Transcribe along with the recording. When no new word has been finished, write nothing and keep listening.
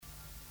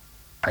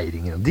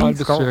feiringen. De har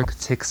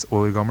besøkt 6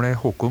 år gamle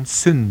Håkon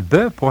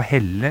Sundbø på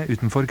Helle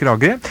utenfor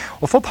Kragerø,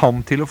 og fått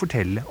han til å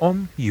fortelle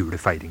om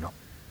julefeiringa.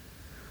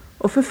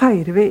 Hvorfor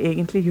feirer vi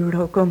egentlig jul,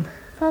 Håkon?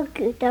 For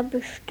Gud har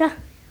bursdag.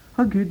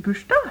 Har Gud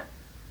bursdag?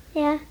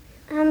 Ja,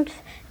 han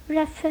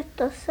ble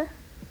født også.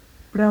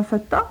 Ble han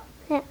født da?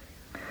 Ja.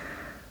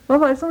 Hva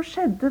var det som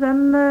skjedde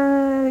den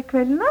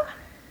kvelden da?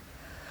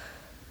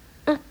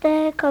 At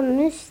det kom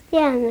en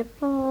stjerne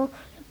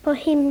på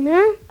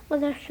himmelen,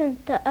 og da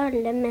skjønte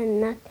alle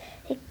mennene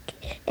at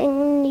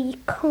en ny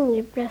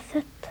konge ble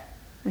født.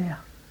 Ja.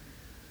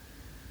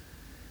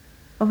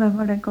 Og hvem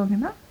var den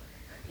kongen da?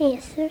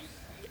 Jesus.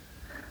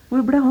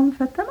 Hvor ble han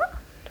født da?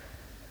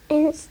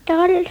 En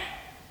stall.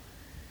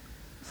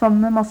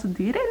 Sammen med masse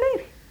dyr, eller?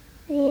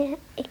 Ja,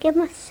 ikke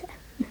masse.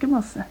 Ikke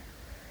masse.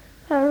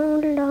 Bare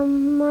noen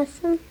lam og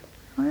sånn.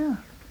 Ja.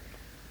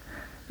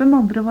 Hvem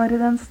andre var i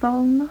den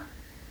stallen da?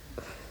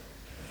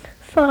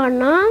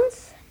 Faren hans.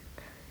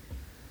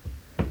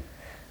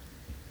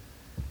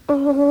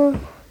 Og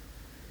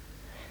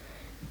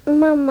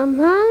mammaen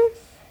hans.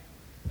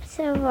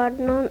 Så var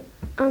det noen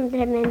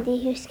andre, men de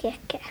husker jeg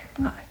ikke.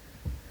 Nei.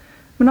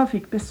 Men han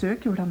fikk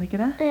besøk, gjorde han ikke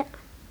det? Ja.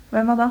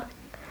 Hvem var da?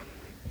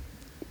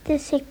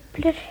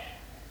 Disipler.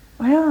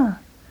 Ja.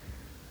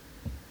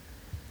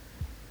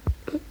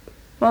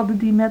 Hva hadde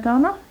de med da,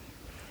 da?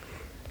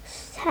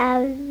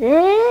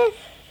 Sauer.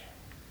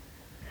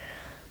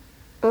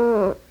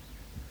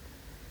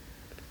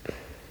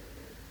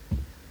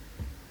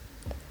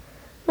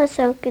 Og så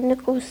han kunne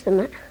kose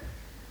med.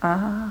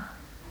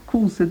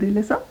 Kose de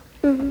liksom?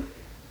 Mhm.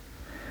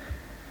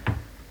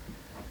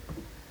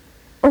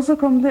 Og så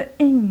kom det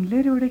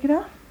engler, gjorde det ikke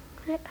det?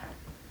 Ja.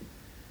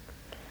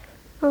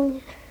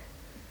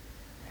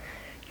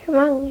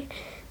 Mange.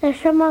 Det er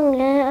så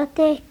mange at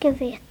jeg ikke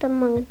vet hvor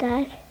mange det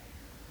er.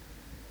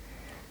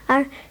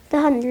 Det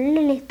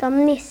handler litt om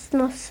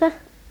nissen også.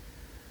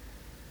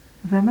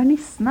 Hvem er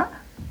nissen da?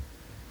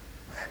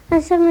 Det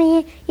er som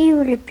i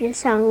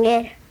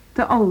julepresanger.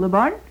 Til alle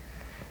barn?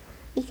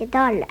 Ikke til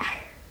alle.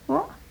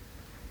 Hva?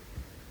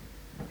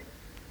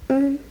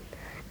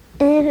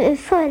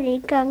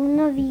 Forrige gang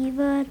når vi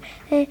var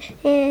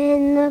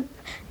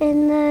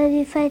når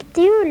vi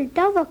feilte jul,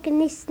 da var ikke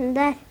nissen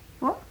der.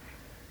 Hva?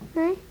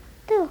 Nei,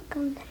 det var ikke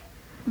han der.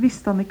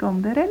 Visste han ikke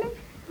om dere, eller?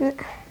 Nei.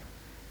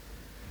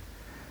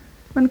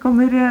 Men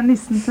kommer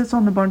nissen til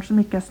sånne barn som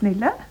ikke er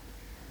snille?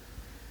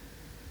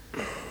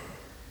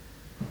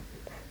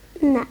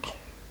 Nei.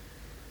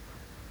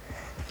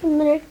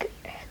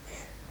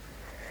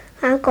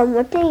 Han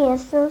kommer til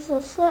Jesus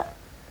også.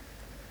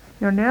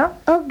 Gjør han det, ja?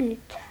 Og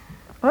Gud.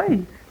 Oi.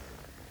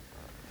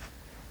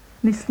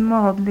 Nissen må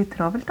ha det litt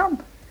travelt, han.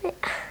 Ja.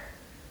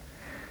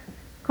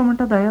 Kommer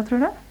han til deg, tror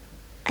du?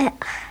 Ja,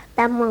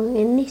 det er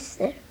mange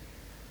nisser.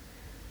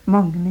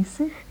 Mange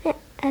nisser? Ja,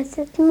 jeg har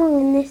sett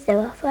mange nisser i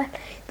hvert fall.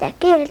 Det er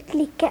ikke helt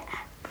like.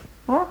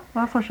 Hva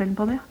er forskjellen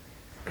på det?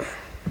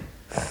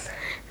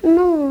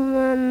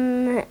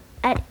 Noen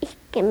er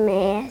ikke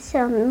med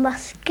sånn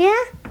maske,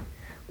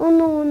 og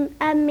noen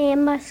er med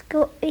maske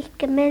og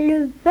ikke med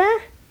lue.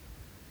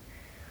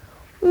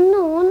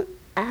 Noen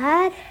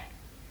er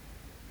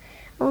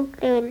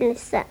ordentlig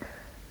nisse.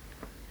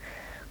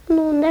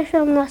 Noen er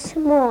sånne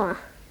små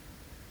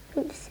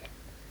nisser.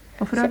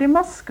 Hvorfor har de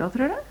maska,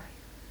 tror du?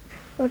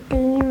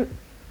 Fordi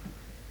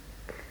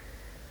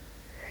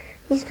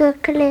de skal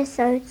kle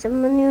seg ut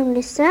som en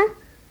julenisse,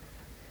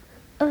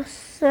 og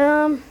så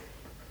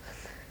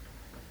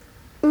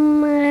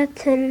jeg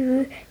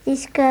tror de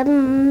skal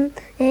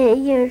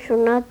gjøre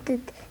sånn at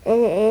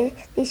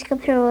de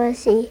skal prøve å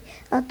si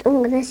at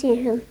ungene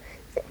sier sånn: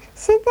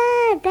 Se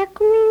der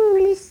kommer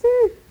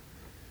julenissen!